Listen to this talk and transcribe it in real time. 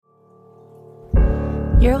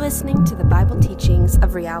You're listening to the Bible teachings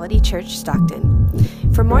of Reality Church Stockton.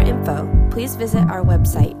 For more info, please visit our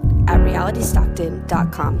website at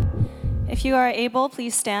realitystockton.com. If you are able,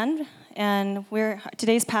 please stand. And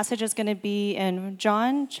today's passage is going to be in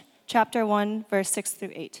John chapter 1, verse 6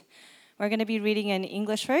 through 8. We're going to be reading in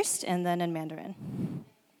English first and then in Mandarin.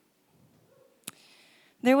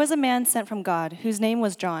 There was a man sent from God whose name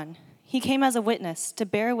was John. He came as a witness to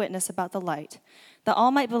bear witness about the light, that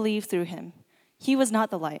all might believe through him. He was not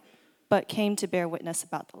the light, but came to bear witness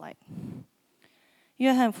about the light.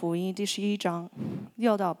 约翰福音第11章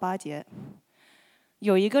6到8节。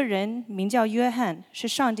有一个人名叫约翰，是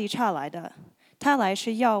上帝差来的。他来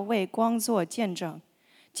是要为光做见证，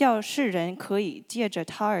叫世人可以借着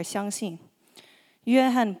他而相信。约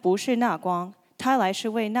翰不是那光，他来是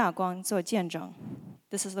为那光做见证。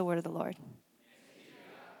This is the word of the Lord.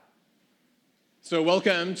 So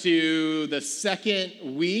welcome to the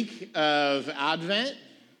second week of Advent.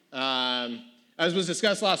 As was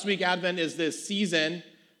discussed last week, Advent is this season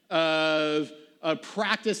of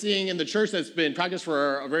practicing in the church that's been practiced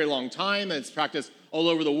for a very long time. It's practiced all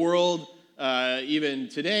over the world, even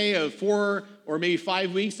today, of 4 or maybe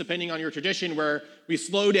 5 weeks, depending on your tradition, where we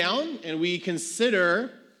slow down and we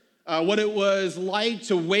consider what it was like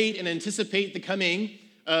to wait and anticipate the coming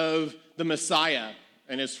of the Messiah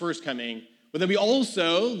and his first coming. But then we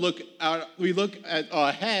also look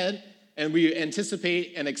ahead and we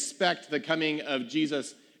anticipate and expect the coming of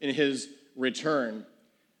Jesus in his return.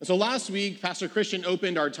 And so last week, Pastor Christian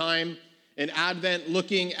opened our time in Advent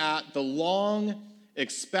looking at the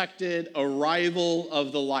long-expected arrival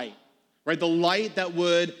of the light, right? The light that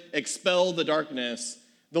would expel the darkness,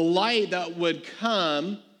 the light that would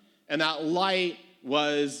come, and that light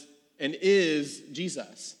was and is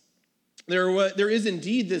Jesus. There is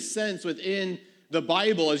indeed this sense within the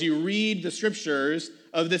Bible, as you read the scriptures,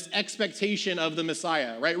 of this expectation of the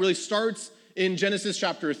Messiah, right? It really starts in Genesis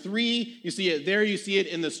chapter 3. You see it there. You see it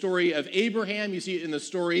in the story of Abraham. You see it in the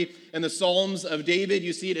story in the Psalms of David.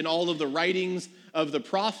 You see it in all of the writings of the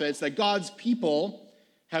prophets, that God's people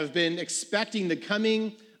have been expecting the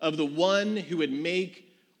coming of the one who would make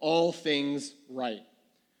all things right,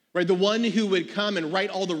 right? The one who would come and right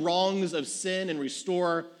all the wrongs of sin and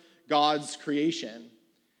restore God's creation.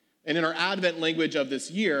 And in our Advent language of this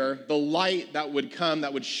year, the light that would come,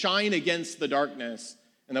 that would shine against the darkness,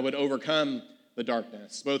 and that would overcome the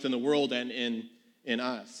darkness, both in the world and in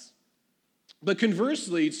us. But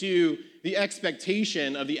conversely to the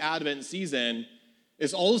expectation of the Advent season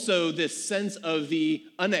is also this sense of the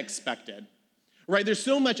unexpected, right? There's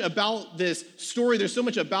so much about this story, there's so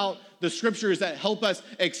much about the scriptures that help us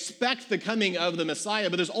expect the coming of the Messiah,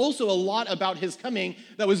 but there's also a lot about his coming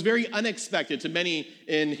that was very unexpected to many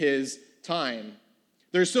in his time.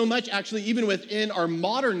 There's so much actually even within our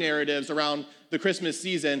modern narratives around the Christmas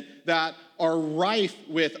season that are rife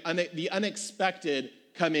with the unexpected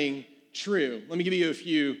coming true. Let me give you a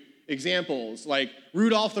few examples, like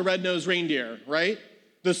Rudolph the Red-Nosed Reindeer, right?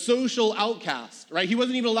 The social outcast, right? He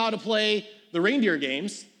wasn't even allowed to play the reindeer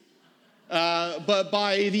games. But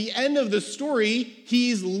by the end of the story,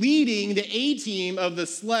 he's leading the A-team of the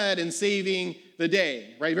sled and saving the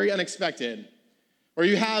day, right? Very unexpected. Or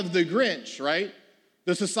you have the Grinch, right?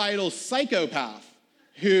 The societal psychopath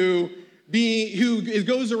who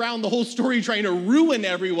goes around the whole story trying to ruin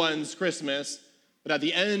everyone's Christmas. But at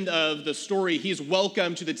the end of the story, he's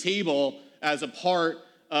welcomed to the table as a part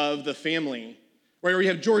of the family. Right, where you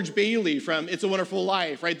have George Bailey from It's a Wonderful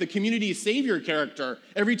Life, right? The community savior character.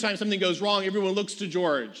 Every time something goes wrong, everyone looks to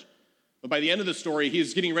George. But by the end of the story,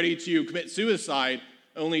 he's getting ready to commit suicide,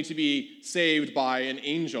 only to be saved by an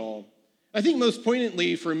angel. I think most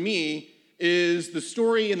poignantly for me is the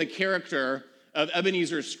story and the character of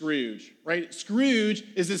Ebenezer Scrooge, right? Scrooge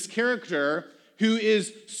is this character who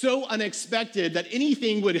is so unexpected that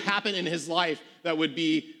anything would happen in his life that would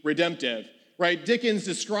be redemptive. Right, Dickens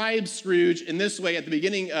describes Scrooge in this way at the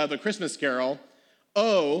beginning of A Christmas Carol.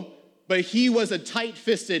 Oh, but he was a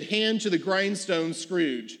tight-fisted, hand-to-the-grindstone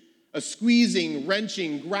Scrooge, a squeezing,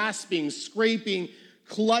 wrenching, grasping, scraping,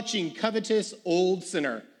 clutching, covetous old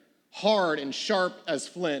sinner, hard and sharp as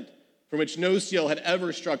flint, from which no steel had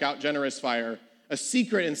ever struck out generous fire, a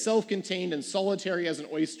secret and self-contained and solitary as an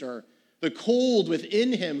oyster. The cold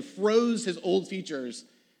within him froze his old features,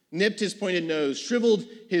 nipped his pointed nose, shriveled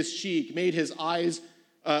his cheek, made his eyes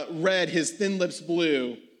red, his thin lips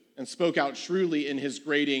blue, and spoke out shrewdly in his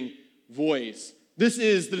grating voice. This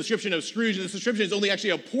is the description of Scrooge, and this description is only actually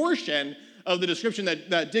a portion of the description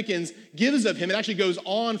that Dickens gives of him. It actually goes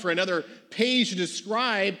on for another page to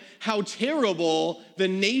describe how terrible the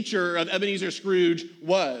nature of Ebenezer Scrooge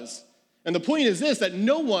was. And the point is this, that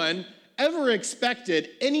no one ever expected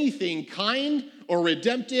anything kind or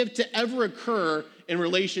redemptive to ever occur in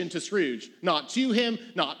relation to Scrooge. Not to him,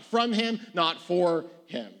 not from him, not for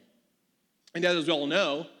him. And as we all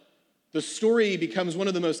know, the story becomes one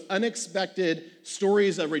of the most unexpected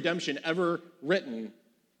stories of redemption ever written,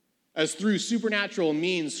 as through supernatural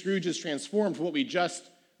means, Scrooge is transformed from what we just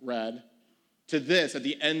read to this at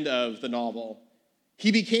the end of the novel.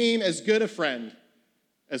 He became as good a friend,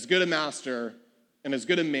 as good a master, and as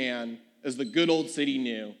good a man as the good old city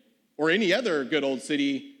knew, or any other good old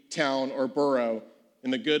city, town, or borough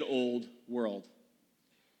in the good old world.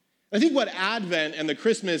 I think what Advent and the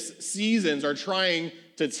Christmas seasons are trying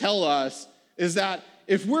to tell us is that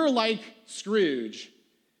if we're like Scrooge,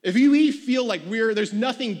 if we feel like there's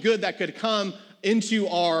nothing good that could come into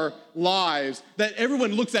our lives, that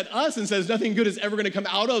everyone looks at us and says nothing good is ever going to come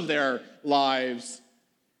out of their lives,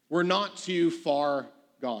 we're not too far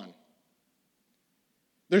gone.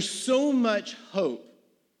 There's so much hope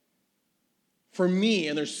for me,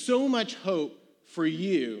 and there's so much hope for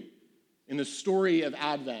you in the story of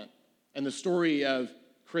Advent and the story of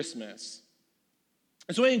Christmas.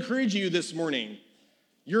 And so I encourage you this morning,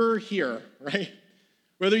 you're here, right?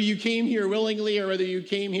 Whether you came here willingly or whether you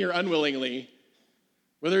came here unwillingly,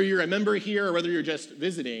 whether you're a member here or whether you're just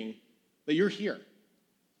visiting, that you're here,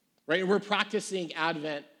 right? And we're practicing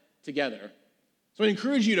Advent together. So I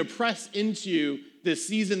encourage you to press into this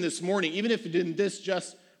season this morning, even if in this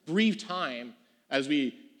just brief time, as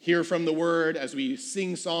we hear from the word, as we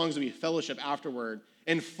sing songs, as we fellowship afterward,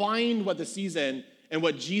 and find what the season and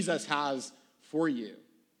what Jesus has for you.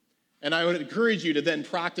 And I would encourage you to then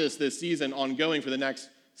practice this season ongoing for the next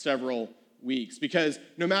several weeks, because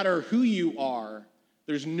no matter who you are,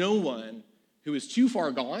 there's no one who is too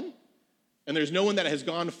far gone, and there's no one that has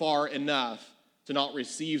gone far enough to not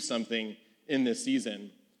receive something in this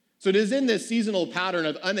season. So it is in this seasonal pattern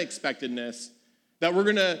of unexpectedness that we're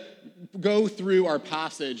going to go through our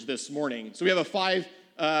passage this morning. So we have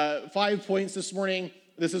five points this morning.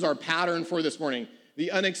 This is our pattern for this morning.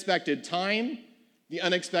 The unexpected time, the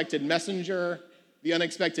unexpected messenger, the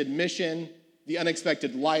unexpected mission, the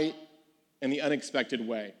unexpected light, and the unexpected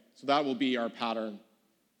way. So that will be our pattern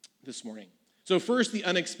this morning. So first, the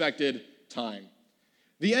unexpected time.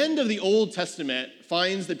 The end of the Old Testament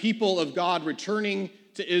finds the people of God returning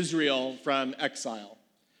to Israel from exile.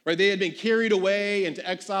 Right? They had been carried away into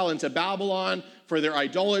exile, into Babylon, for their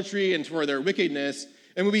idolatry and for their wickedness.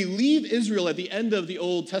 And when we leave Israel at the end of the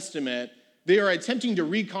Old Testament, they are attempting to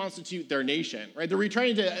reconstitute their nation. Right? They're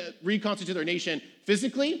trying to reconstitute their nation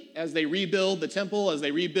physically as they rebuild the temple, as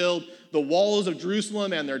they rebuild the walls of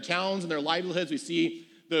Jerusalem and their towns and their livelihoods. We see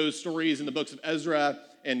those stories in the books of Ezra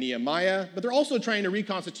and Nehemiah. But they're also trying to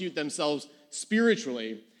reconstitute themselves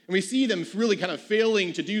spiritually. And we see them really kind of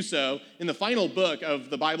failing to do so in the final book of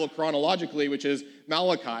the Bible chronologically, which is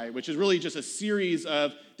Malachi, which is really just a series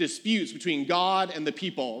of disputes between God and the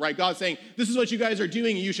people, right? God saying, this is what you guys are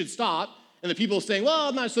doing, you should stop. And the people saying, well,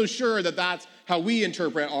 I'm not so sure that that's how we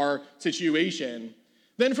interpret our situation.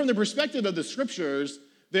 Then from the perspective of the scriptures,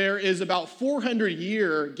 there is about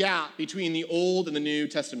 400-year gap between the Old and the New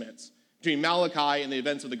Testaments, between Malachi and the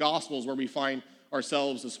events of the Gospels where we find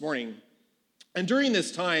ourselves this morning. And during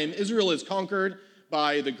this time, Israel is conquered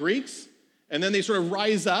by the Greeks, and then they sort of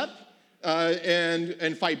rise up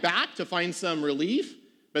and fight back to find some relief,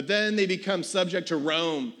 but then they become subject to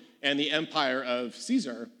Rome and the empire of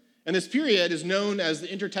Caesar. And this period is known as the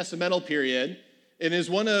intertestamental period, and is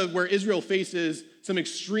one of where Israel faces some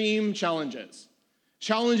extreme challenges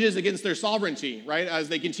against their sovereignty, right, as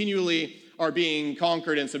they continually are being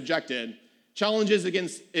conquered and subjected. Challenges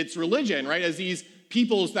against its religion, right, as these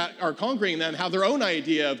peoples that are conquering them have their own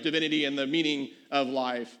idea of divinity and the meaning of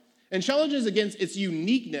life. And challenges against its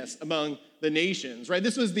uniqueness among the nations, right?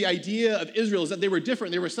 This was the idea of Israel, is that they were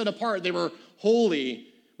different, they were set apart, they were holy.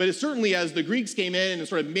 But it certainly, as the Greeks came in and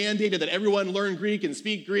sort of mandated that everyone learn Greek and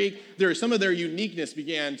speak Greek, some of their uniqueness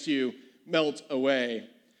began to melt away.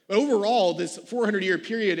 But overall, this 400-year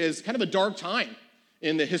period is kind of a dark time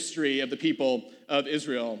in the history of the people of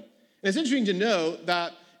Israel. And it's interesting to note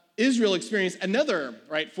that Israel experienced another,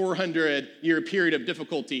 400-year period of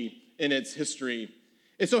difficulty in its history.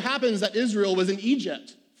 It so happens that Israel was in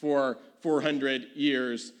Egypt for 400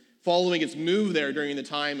 years, following its move there during the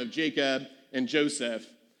time of Jacob and Joseph.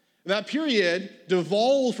 And that period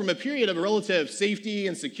devolved from a period of relative safety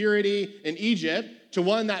and security in Egypt to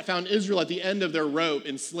one that found Israel at the end of their rope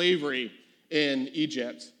in slavery in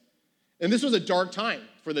Egypt. And this was a dark time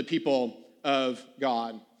for the people of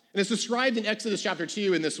God. And it's described in Exodus chapter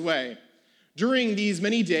 2 in this way. During these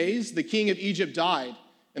many days, the king of Egypt died,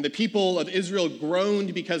 and the people of Israel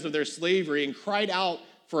groaned because of their slavery and cried out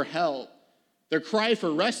for help. Their cry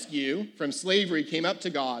for rescue from slavery came up to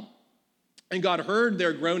God, and God heard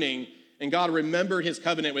their groaning, and God remembered his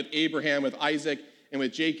covenant with Abraham, with Isaac, and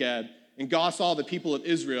with Jacob, and God saw the people of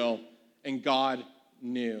Israel, and God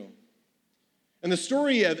knew. And the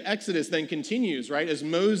story of Exodus then continues, right, as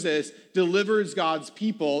Moses delivers God's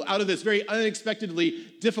people out of this very unexpectedly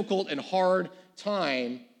difficult and hard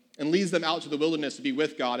time and leads them out to the wilderness to be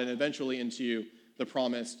with God and eventually into the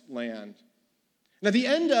promised land. And at the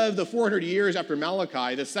end of the 400 years after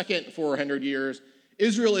Malachi, the second 400 years,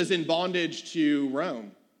 Israel is in bondage to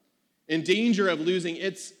Rome, in danger of losing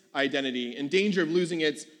its identity, in danger of losing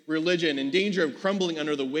its religion, in danger of crumbling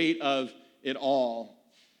under the weight of it all.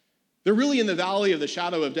 They're really in the valley of the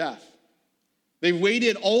shadow of death. They've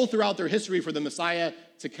waited all throughout their history for the Messiah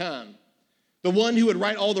to come, the one who would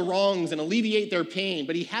right all the wrongs and alleviate their pain,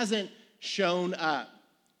 but he hasn't shown up.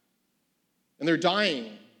 And they're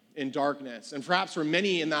dying in darkness. And perhaps for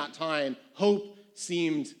many in that time, hope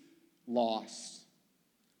seemed lost.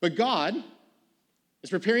 But God is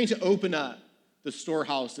preparing to open up the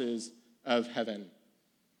storehouses of heaven.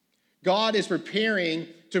 God is preparing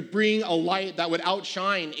to bring a light that would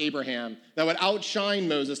outshine Abraham, that would outshine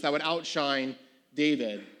Moses, that would outshine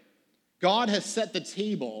David. God has set the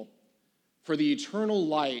table for the eternal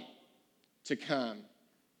light to come.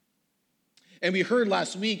 And we heard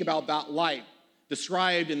last week about that light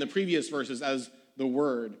described in the previous verses as the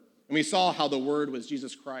Word. And we saw how the Word was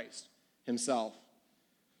Jesus Christ himself.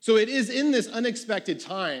 So it is in this unexpected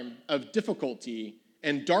time of difficulty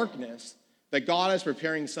and darkness that God is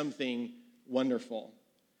preparing something wonderful.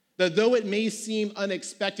 That though it may seem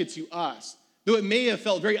unexpected to us, though it may have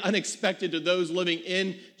felt very unexpected to those living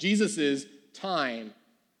in Jesus' time,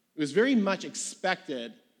 it was very much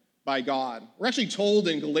expected by God. We're actually told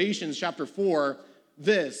in Galatians chapter 4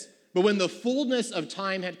 this, but when the fullness of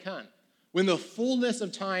time had come,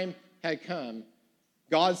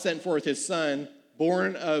 God sent forth his Son,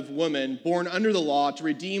 born of woman, born under the law, to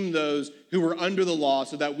redeem those who were under the law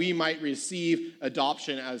so that we might receive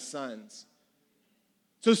adoption as sons.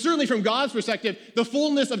 So certainly from God's perspective, the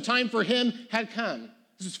fullness of time for him had come.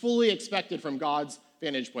 This is fully expected from God's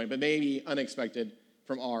vantage point, but maybe unexpected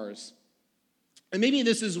from ours. And maybe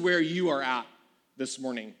this is where you are at this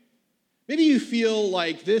morning. Maybe you feel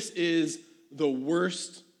like this is the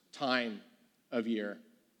worst time of year,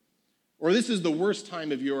 or this is the worst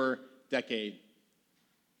time of your decade,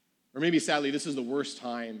 or maybe sadly, this is the worst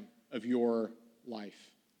time of your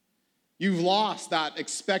life. You've lost that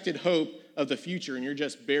expected hope of the future, and you're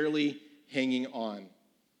just barely hanging on.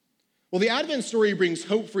 Well, the Advent story brings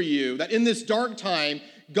hope for you that in this dark time,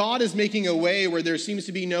 God is making a way where there seems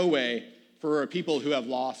to be no way for people who have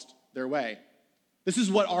lost their way. This is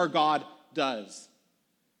what our God does.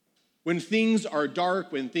 When things are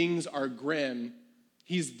dark, when things are grim,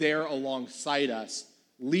 he's there alongside us,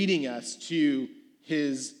 leading us to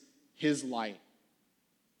his light.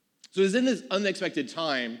 So it's in this unexpected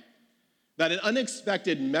time that an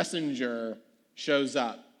unexpected messenger shows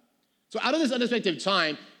up. So out of this unexpected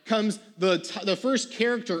time comes the first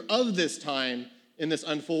character of this time in this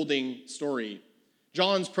unfolding story.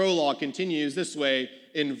 John's prologue continues this way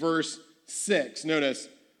in verse 6. Notice,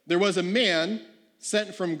 there was a man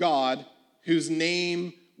sent from God whose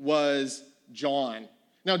name was John.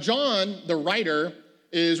 Now, John, the writer,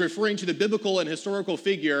 is referring to the biblical and historical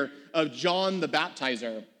figure of John the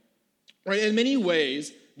Baptizer. Right? In many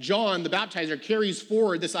ways, John the Baptizer carries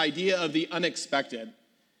forward this idea of the unexpected.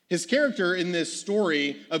 His character in this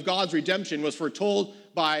story of God's redemption was foretold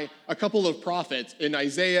by a couple of prophets in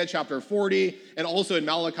Isaiah chapter 40 and also in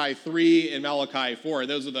Malachi 3 and Malachi 4.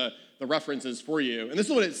 Those are the references for you. And this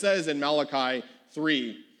is what it says in Malachi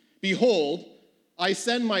 3. Behold, I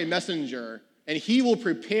send my messenger, and he will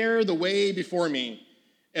prepare the way before me.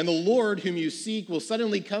 And the Lord whom you seek will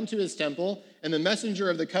suddenly come to his temple, and the messenger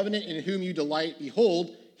of the covenant in whom you delight,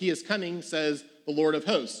 behold, he is coming, says the Lord of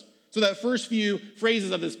hosts. So that first few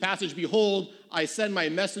phrases of this passage, behold, I send my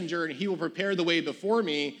messenger and he will prepare the way before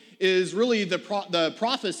me, is really the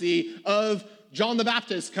prophecy of John the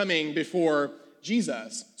Baptist coming before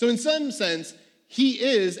Jesus. So in some sense, he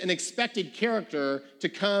is an expected character to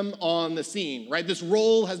come on the scene, right? This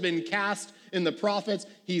role has been cast in the prophets.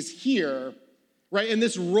 He's here, right? And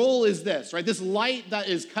this role is this, right? This light that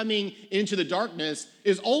is coming into the darkness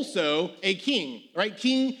is also a king, right?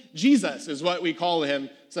 King Jesus is what we call him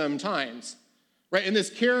sometimes, right? And this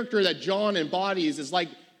character that John embodies is like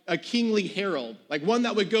a kingly herald, like one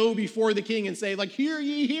that would go before the king and say, like, hear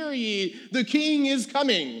ye, the king is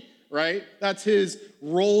coming, right? That's his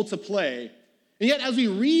role to play. And yet, as we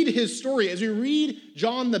read his story, as we read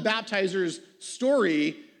John the Baptizer's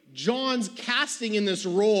story, John's casting in this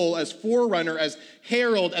role as forerunner, as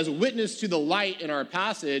herald, as witness to the light in our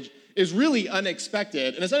passage is really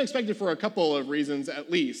unexpected. And it's unexpected for a couple of reasons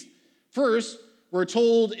at least. First, we're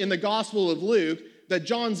told in the Gospel of Luke that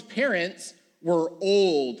John's parents were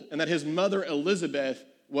old and that his mother Elizabeth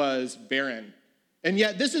was barren. And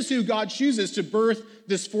yet this is who God chooses to birth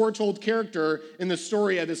this foretold character in the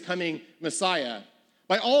story of his coming Messiah.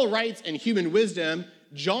 By all rights and human wisdom,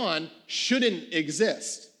 John shouldn't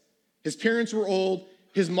exist. His parents were old.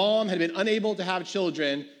 His mom had been unable to have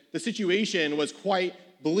children. The situation was quite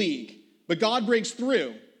bleak. But God breaks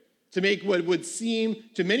through to make what would seem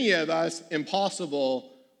to many of us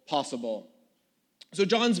impossible possible. So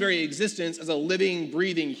John's very existence as a living,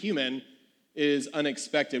 breathing human is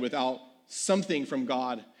unexpected without something from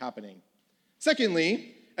God happening.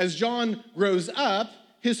 Secondly, as John grows up,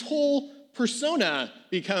 his whole persona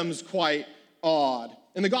becomes quite odd.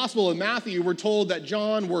 In the Gospel of Matthew, we're told that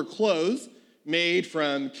John wore clothes made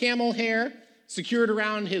from camel hair, secured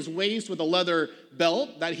around his waist with a leather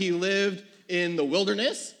belt, that he lived in the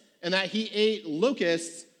wilderness, and that he ate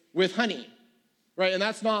locusts with honey, right? And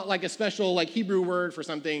that's not like a special Hebrew word for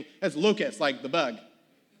something. That's locust, like the bug,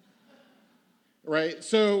 right?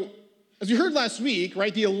 So as you heard last week,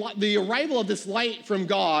 right, the arrival of this light from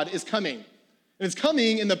God is coming. And it's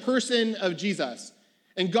coming in the person of Jesus.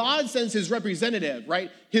 And God sends his representative,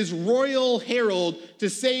 right, his royal herald to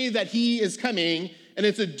say that he is coming. And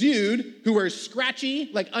it's a dude who wears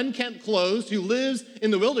scratchy, unkempt clothes, who lives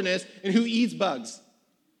in the wilderness and who eats bugs.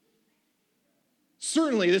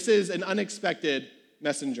 Certainly, this is an unexpected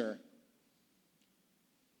messenger.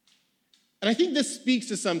 And I think this speaks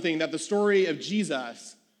to something that the story of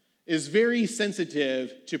Jesus is very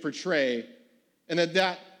sensitive to portray, and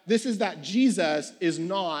that this is that Jesus is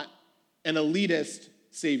not an elitist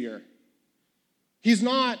Savior. He's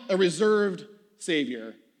not a reserved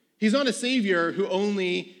Savior. He's not a Savior who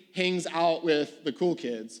only hangs out with the cool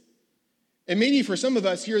kids. And maybe for some of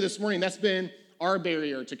us here this morning, that's been our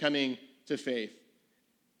barrier to coming to faith.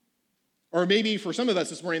 Or maybe for some of us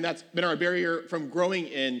this morning, that's been our barrier from growing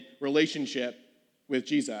in relationship with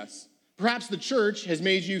Jesus. Perhaps the church has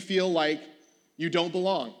made you feel like you don't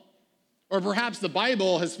belong. Or perhaps the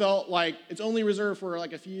Bible has felt like it's only reserved for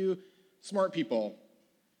a few smart people.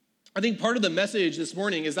 I think part of the message this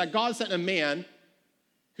morning is that God sent a man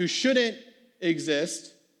who shouldn't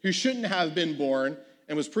exist, who shouldn't have been born,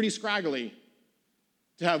 and was pretty scraggly,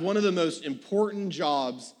 to have one of the most important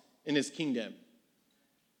jobs in his kingdom,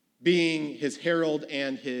 being his herald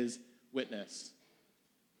and his witness.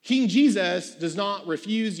 King Jesus does not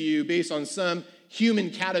refuse you based on some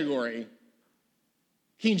human category.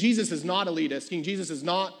 King Jesus is not elitist. King Jesus is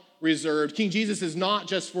not reserved. King Jesus is not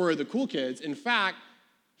just for the cool kids. In fact,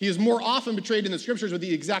 he is more often portrayed in the scriptures with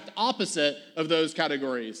the exact opposite of those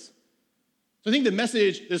categories. So I think the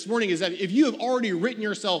message this morning is that if you have already written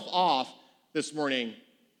yourself off this morning,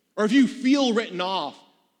 or if you feel written off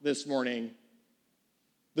this morning,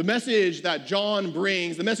 the message that John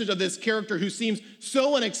brings, the message of this character who seems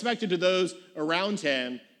so unexpected to those around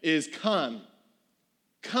him is come.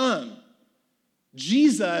 Come.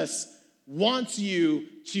 Jesus wants you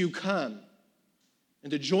to come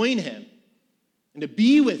and to join him and to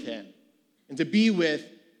be with him and to be with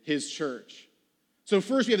his church. So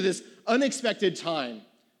first we have this unexpected time.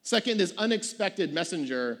 Second, this unexpected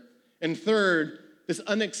messenger. And third, this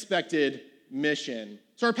unexpected mission.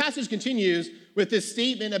 So our passage continues with this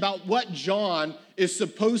statement about what John is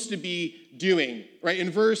supposed to be doing, right?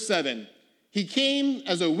 In verse 7, he came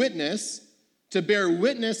as a witness to bear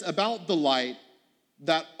witness about the light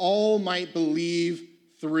that all might believe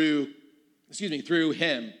through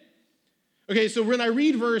him. Okay, so when I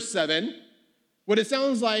read verse 7, what it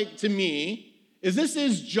sounds like to me is this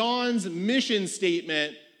is John's mission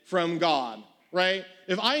statement from God, right?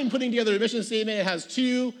 If I am putting together a mission statement, it has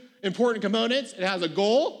two important components. It has a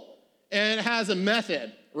goal and it has a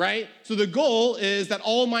method, right? So the goal is that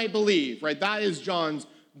all might believe, right? That is John's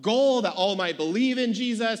goal, that all might believe in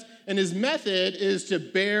Jesus, and his method is to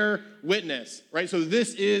bear witness, right? So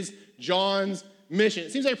this is John's mission.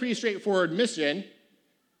 It seems like a pretty straightforward mission,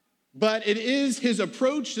 but it is his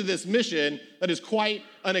approach to this mission that is quite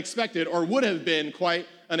unexpected, or would have been quite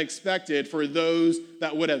unexpected for those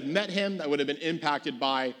that would have met him, that would have been impacted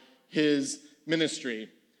by his ministry.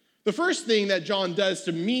 The first thing that John does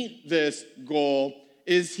to meet this goal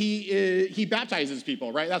is he baptizes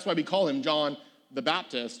people, right? That's why we call him John the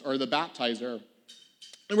Baptist, or the baptizer.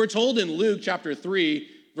 And we're told in Luke chapter 3,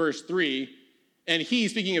 verse 3, and he,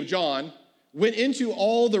 speaking of John, went into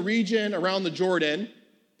all the region around the Jordan,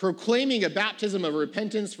 proclaiming a baptism of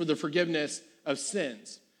repentance for the forgiveness of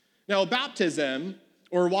sins. Now, baptism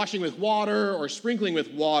or washing with water or sprinkling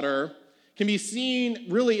with water can be seen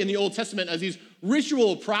really in the Old Testament as these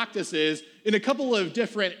ritual practices in a couple of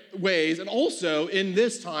different ways, and also in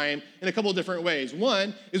this time in a couple of different ways.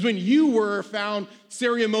 One is when you were found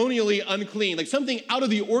ceremonially unclean, like something out of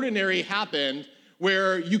the ordinary happened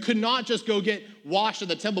where you could not just go get washed at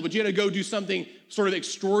the temple, but you had to go do something sort of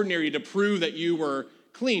extraordinary to prove that you were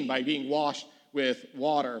clean by being washed with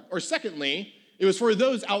water. Or secondly, it was for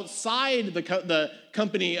those outside the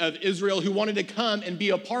company of Israel who wanted to come and be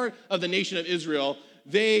a part of the nation of Israel.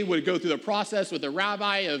 They would go through the process with the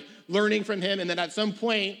rabbi of learning from him, and then at some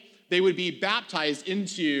point, they would be baptized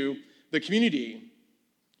into the community.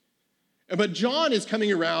 But John is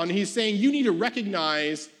coming around, and he's saying, you need to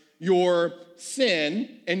recognize your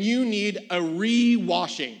sin, and you need a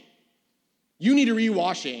re-washing. You need a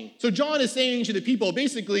re-washing. So John is saying to the people,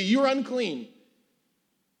 basically, you're unclean,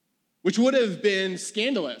 which would have been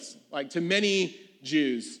scandalous, like to many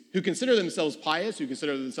Jews who consider themselves pious, who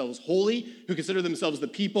consider themselves holy, who consider themselves the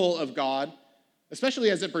people of God,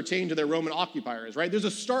 especially as it pertained to their Roman occupiers, right? There's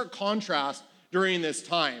a stark contrast during this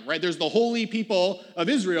time, right? There's the holy people of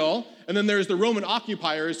Israel, and then there's the Roman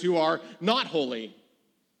occupiers who are not holy.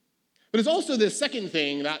 But it's also this second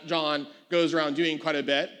thing that John goes around doing quite a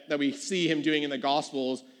bit, that we see him doing in the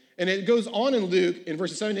Gospels, and it goes on in Luke in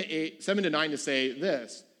verses 7 to 9 to say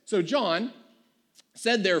this. So John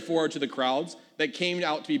said, therefore, to the crowds that came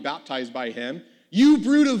out to be baptized by him, you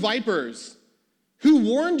brood of vipers, who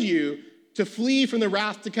warned you to flee from the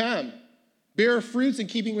wrath to come? Bear fruits in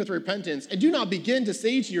keeping with repentance, and do not begin to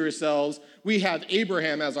say to yourselves, we have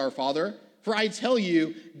Abraham as our father. For I tell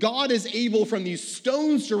you, God is able from these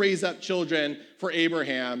stones to raise up children for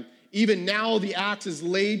Abraham. Even now the axe is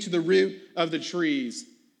laid to the root of the trees.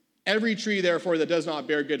 Every tree, therefore, that does not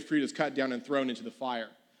bear good fruit is cut down and thrown into the fire.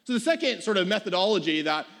 So the second sort of methodology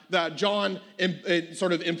that John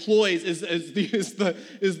sort of employs is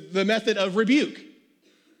the method of rebuke.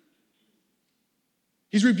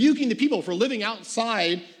 He's rebuking the people for living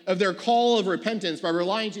outside of their call of repentance by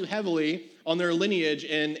relying too heavily on their lineage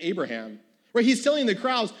in Abraham. Right? He's telling the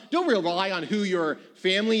crowds, don't rely on who your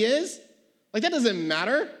family is. Like, that doesn't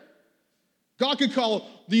matter. God could call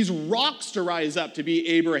these rocks to rise up to be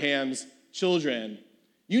Abraham's children.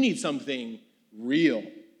 You need something real.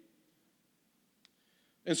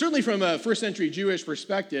 And certainly from a first century Jewish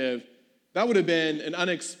perspective, that would have been an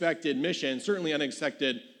unexpected mission, certainly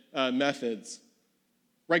unexpected methods.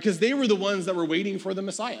 Right? Because they were the ones that were waiting for the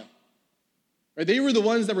Messiah. Right? They were the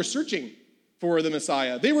ones that were searching for the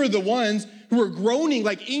Messiah. They were the ones who were groaning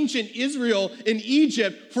like ancient Israel in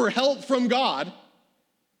Egypt for help from God.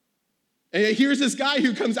 And here's this guy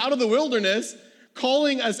who comes out of the wilderness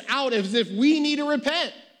calling us out as if we need to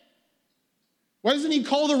repent. Why doesn't he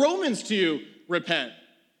call the Romans to repent?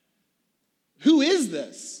 Who is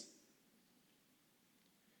this?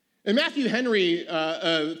 And Matthew Henry,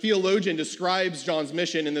 a theologian, describes John's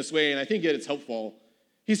mission in this way, and I think it's helpful.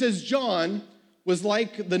 He says, John was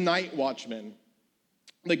like the night watchman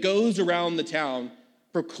that goes around the town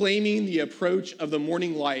proclaiming the approach of the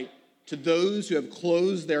morning light to those who have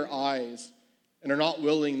closed their eyes and are not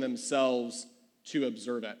willing themselves to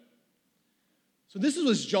observe it. So this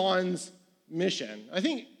was John's mission. I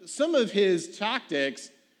think some of his tactics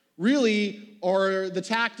really are the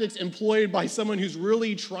tactics employed by someone who's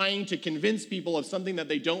really trying to convince people of something that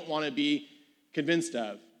they don't want to be convinced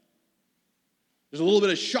of. There's a little bit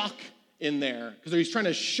of shock in there because he's trying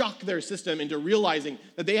to shock their system into realizing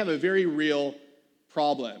that they have a very real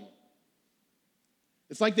problem.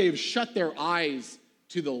 It's like they've shut their eyes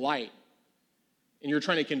to the light, and you're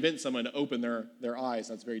trying to convince someone to open their eyes.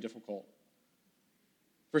 That's very difficult.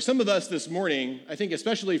 For some of us this morning, I think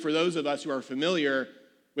especially for those of us who are familiar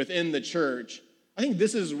within the church, I think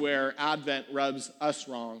this is where Advent rubs us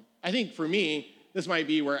wrong. I think for me, this might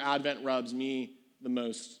be where Advent rubs me the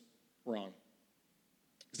most wrong.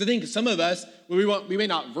 Because I think some of us, we may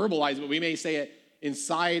not verbalize it, but we may say it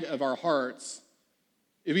inside of our hearts.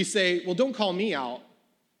 If we say, well, don't call me out,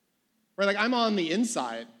 right? Like, I'm on the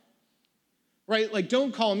inside, right? Like,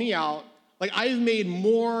 don't call me out. Like, I've made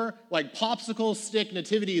more, like, popsicle stick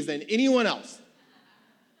nativities than anyone else.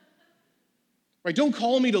 Right? Don't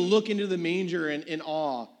call me to look into the manger in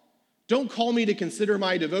awe. Don't call me to consider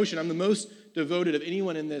my devotion. I'm the most devoted of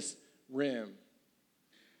anyone in this room.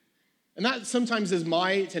 And that sometimes is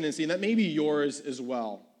my tendency, and that may be yours as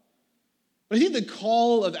well. But I think the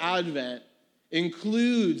call of Advent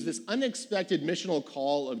includes this unexpected missional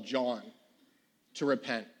call of John to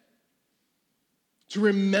repent, to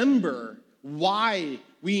remember why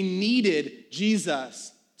we needed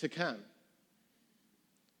Jesus to come.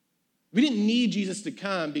 We didn't need Jesus to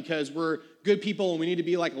come because we're good people and we need to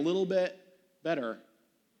be like a little bit better.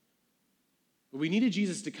 But we needed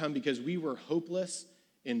Jesus to come because we were hopeless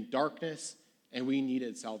in darkness and we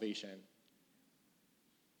needed salvation.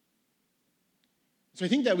 So I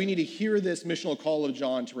think that we need to hear this missional call of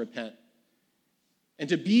John to repent and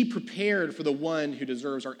to be prepared for the one who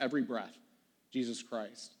deserves our every breath, Jesus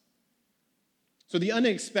Christ. So the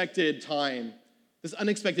unexpected time, this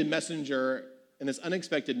unexpected messenger and this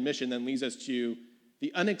unexpected mission then leads us to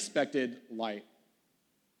the unexpected light.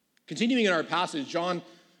 Continuing in our passage, John,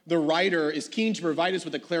 the writer, is keen to provide us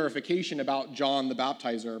with a clarification about John the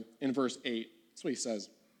Baptizer in verse 8. That's what he says.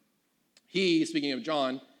 He, speaking of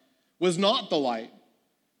John, was not the light,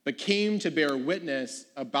 but came to bear witness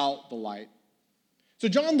about the light. So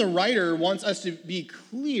John the writer wants us to be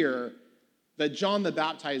clear that John the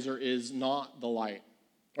Baptizer is not the light.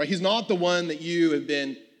 Right? He's not the one that you have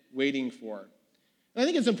been waiting for. And I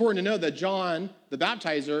think it's important to note that John the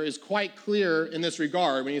Baptizer is quite clear in this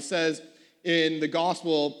regard when he says in the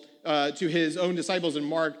gospel to his own disciples in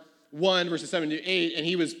Mark 1, verses 7 to 8, and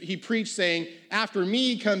he preached saying, "After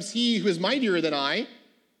me comes he who is mightier than I,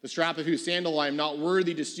 the strap of whose sandal I am not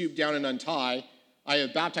worthy to stoop down and untie. I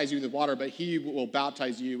have baptized you with water, but he will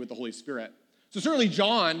baptize you with the Holy Spirit." So certainly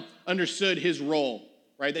John understood his role,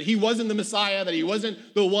 right? That he wasn't the Messiah, that he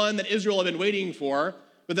wasn't the one that Israel had been waiting for,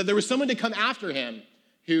 but that there was someone to come after him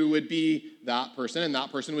who would be that person, and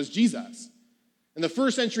that person was Jesus. And the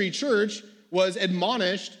first century church was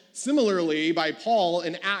admonished similarly by Paul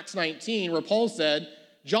in Acts 19, where Paul said,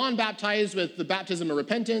 "John baptized with the baptism of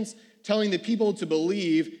repentance, telling the people to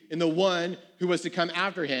believe in the one who was to come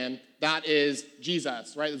after him, that is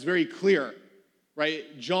Jesus," right? It's very clear,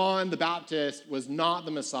 right? John the Baptist was not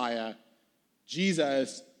the Messiah.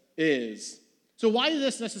 Jesus is. So why is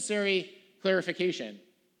this necessary clarification?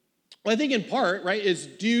 Well, I think in part, right, is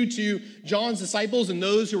due to John's disciples and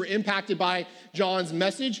those who were impacted by John's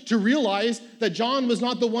message to realize that John was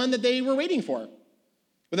not the one that they were waiting for.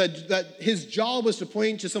 But that his job was to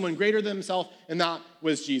point to someone greater than himself, and that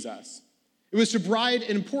was Jesus. It was to provide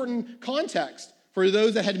an important context for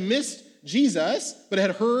those that had missed Jesus, but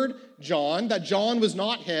had heard John, that John was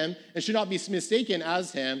not him and should not be mistaken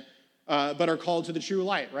as him, but are called to the true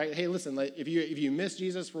light, right? Hey, listen, like, if you missed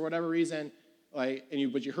Jesus for whatever reason, but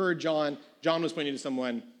you heard John was pointing to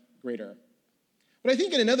someone greater. But I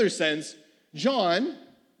think in another sense, John,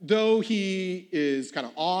 though he is kind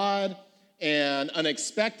of odd and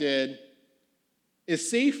unexpected, is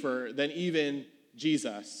safer than even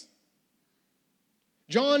Jesus.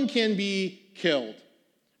 John can be killed,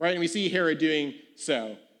 right? And we see Herod doing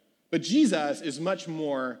so. But Jesus is much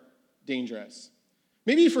more dangerous.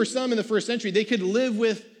 Maybe for some in the first century, they could live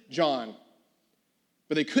with John,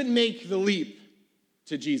 but they couldn't make the leap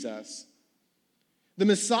to Jesus. The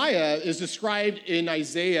Messiah is described in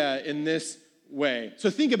Isaiah in this way. So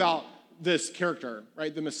think about this character,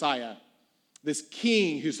 right? The Messiah. This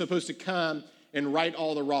king who's supposed to come and right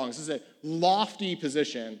all the wrongs. This is a lofty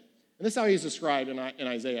position. And this is how he's described in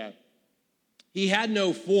Isaiah. He had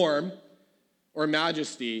no form or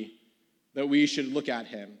majesty that we should look at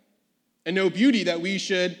him, and no beauty that we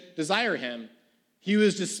should desire him. He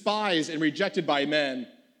was despised and rejected by men,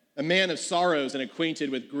 a man of sorrows and acquainted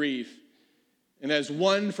with grief. And as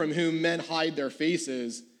one from whom men hide their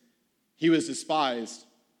faces, he was despised,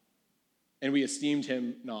 and we esteemed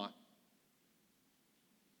him not.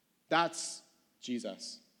 That's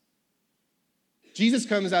Jesus. Jesus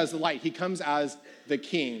comes as the light. He comes as the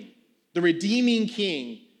king, the redeeming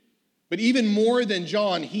king. But even more than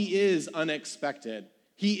John, he is unexpected.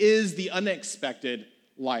 He is the unexpected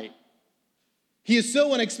light. He is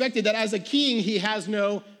so unexpected that as a king, he has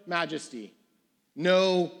no majesty,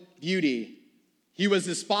 no beauty. He was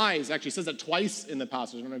despised. Actually, it says that twice in the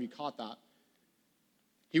passage. I don't know if you caught that.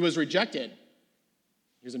 He was rejected.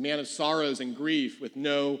 He was a man of sorrows and grief with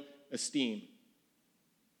no esteem.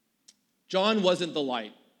 John wasn't the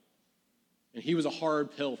light, and he was a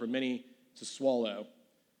hard pill for many to swallow.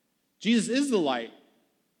 Jesus is the light,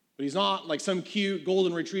 but he's not like some cute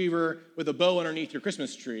golden retriever with a bow underneath your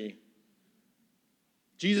Christmas tree.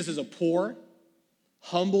 Jesus is a poor,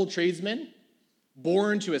 humble tradesman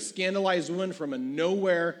born to a scandalized woman from a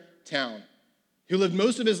nowhere town who lived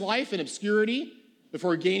most of his life in obscurity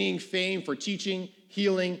before gaining fame for teaching,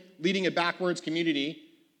 healing, leading a backwards community,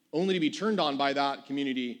 only to be turned on by that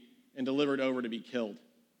community and delivered over to be killed.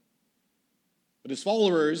 But his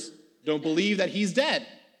followers don't believe that he's dead,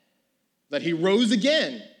 that he rose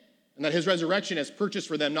again, and that his resurrection has purchased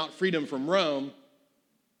for them not freedom from Rome,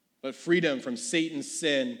 but freedom from Satan's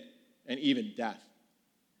sin and even death.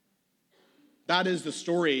 That is the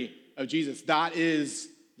story of Jesus. That is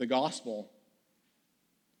the gospel.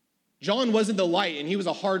 John wasn't the light, and he was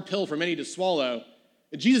a hard pill for many to swallow.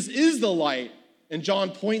 Jesus is the light, and John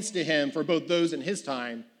points to him for both those in his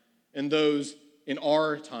time and those in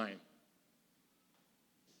our time.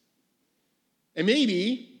 And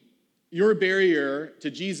maybe your barrier to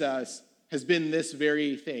Jesus has been this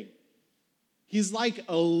very thing. He's like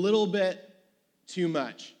a little bit too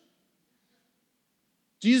much.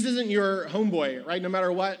 Jesus isn't your homeboy, right? No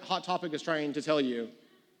matter what Hot Topic is trying to tell you.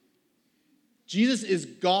 Jesus is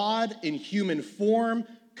God in human form,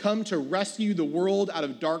 come to rescue the world out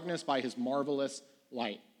of darkness by his marvelous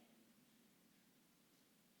light.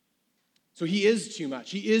 So he is too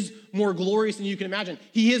much. He is more glorious than you can imagine.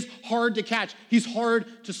 He is hard to catch. He's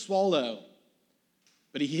hard to swallow.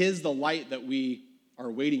 But he is the light that we are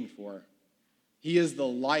waiting for. He is the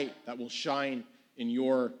light that will shine in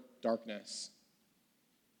your darkness.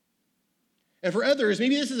 And for others,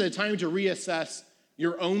 maybe this is a time to reassess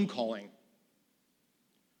your own calling.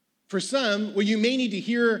 For some, what you may need to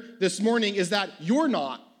hear this morning is that you're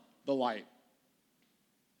not the light.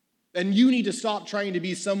 And you need to stop trying to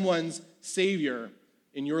be someone's savior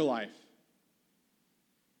in your life.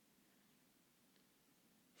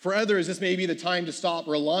 For others, this may be the time to stop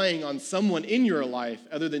relying on someone in your life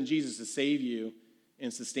other than Jesus to save you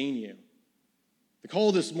and sustain you. The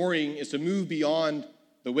call this morning is to move beyond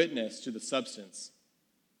the witness to the substance,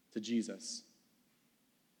 to Jesus.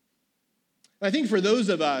 And I think for those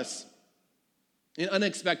of us in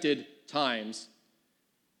unexpected times,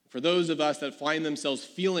 for those of us that find themselves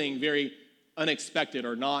feeling very unexpected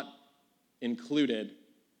or not included,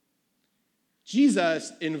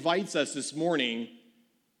 Jesus invites us this morning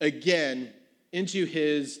again into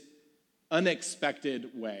his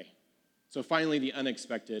unexpected way. So finally, the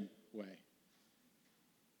unexpected way.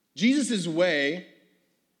 Jesus' way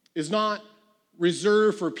is not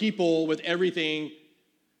reserved for people with everything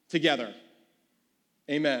together.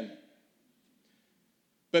 Amen.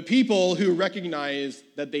 But people who recognize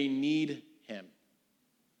that they need him.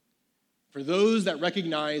 For those that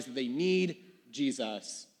recognize that they need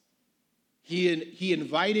Jesus, he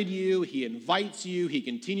invited you, he invites you, he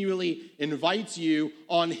continually invites you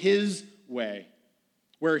on his way,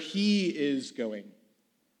 where he is going.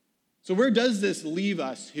 So where does this leave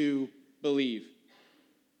us who believe?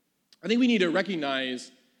 I think we need to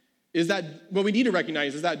recognize is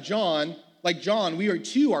that John, like John, we are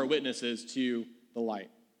too are witnesses to the light.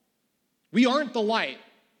 We aren't the light,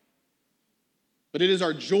 but it is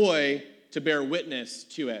our joy to bear witness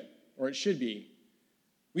to it, or it should be.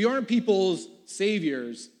 We aren't people's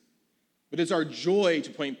saviors, but it's our joy to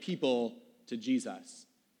point people to Jesus.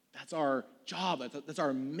 That's our job, that's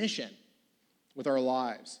our mission with our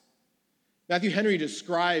lives. Matthew Henry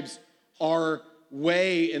describes our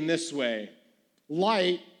way in this way.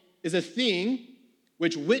 Light is a thing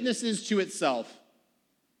which witnesses to itself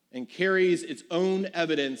and carries its own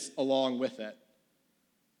evidence along with it.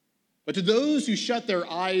 But to those who shut their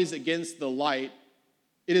eyes against the light,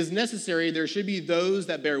 it is necessary there should be those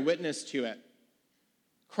that bear witness to it.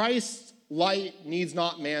 Christ's light needs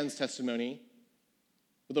not man's testimony,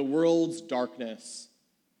 but the world's darkness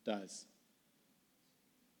does.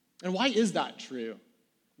 And why is that true?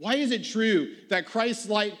 Why is it true that Christ's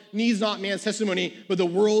light needs not man's testimony, but the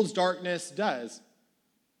world's darkness does?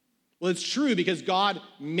 Well, it's true because God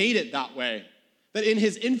made it that way. That in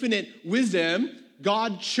his infinite wisdom,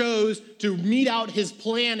 God chose to meet out his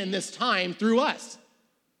plan in this time through us.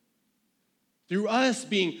 Through us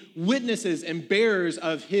being witnesses and bearers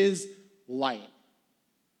of his light.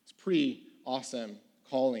 It's a pretty awesome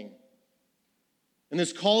calling. And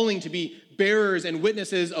this calling to be bearers and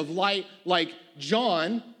witnesses of light like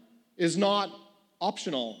John is not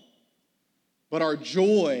optional, but our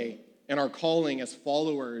joy and our calling as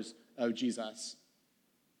followers of Jesus.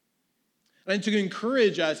 And to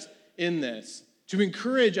encourage us in this, to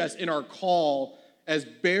encourage us in our call as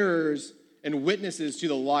bearers and witnesses to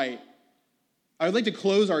the light, I would like to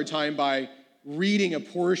close our time by reading a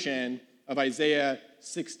portion of Isaiah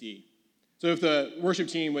 60. So if the worship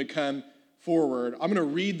team would come forward, I'm going to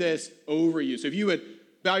read this over you. So if you would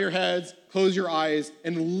bow your heads, close your eyes,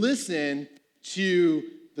 and listen to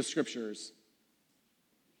the scriptures.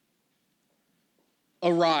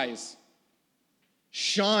 Arise,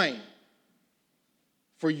 shine,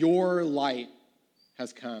 for your light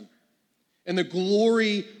has come, and the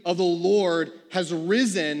glory of the Lord has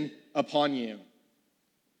risen upon you.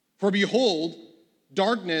 For behold,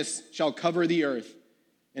 darkness shall cover the earth,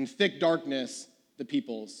 and thick darkness the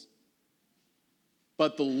peoples.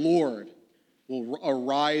 But the Lord will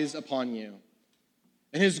arise upon you,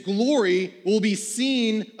 and his glory will be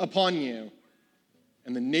seen upon you.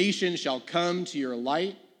 And the nations shall come to your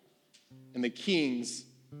light, and the kings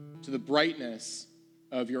to the brightness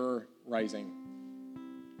of your rising.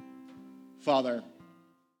 Father,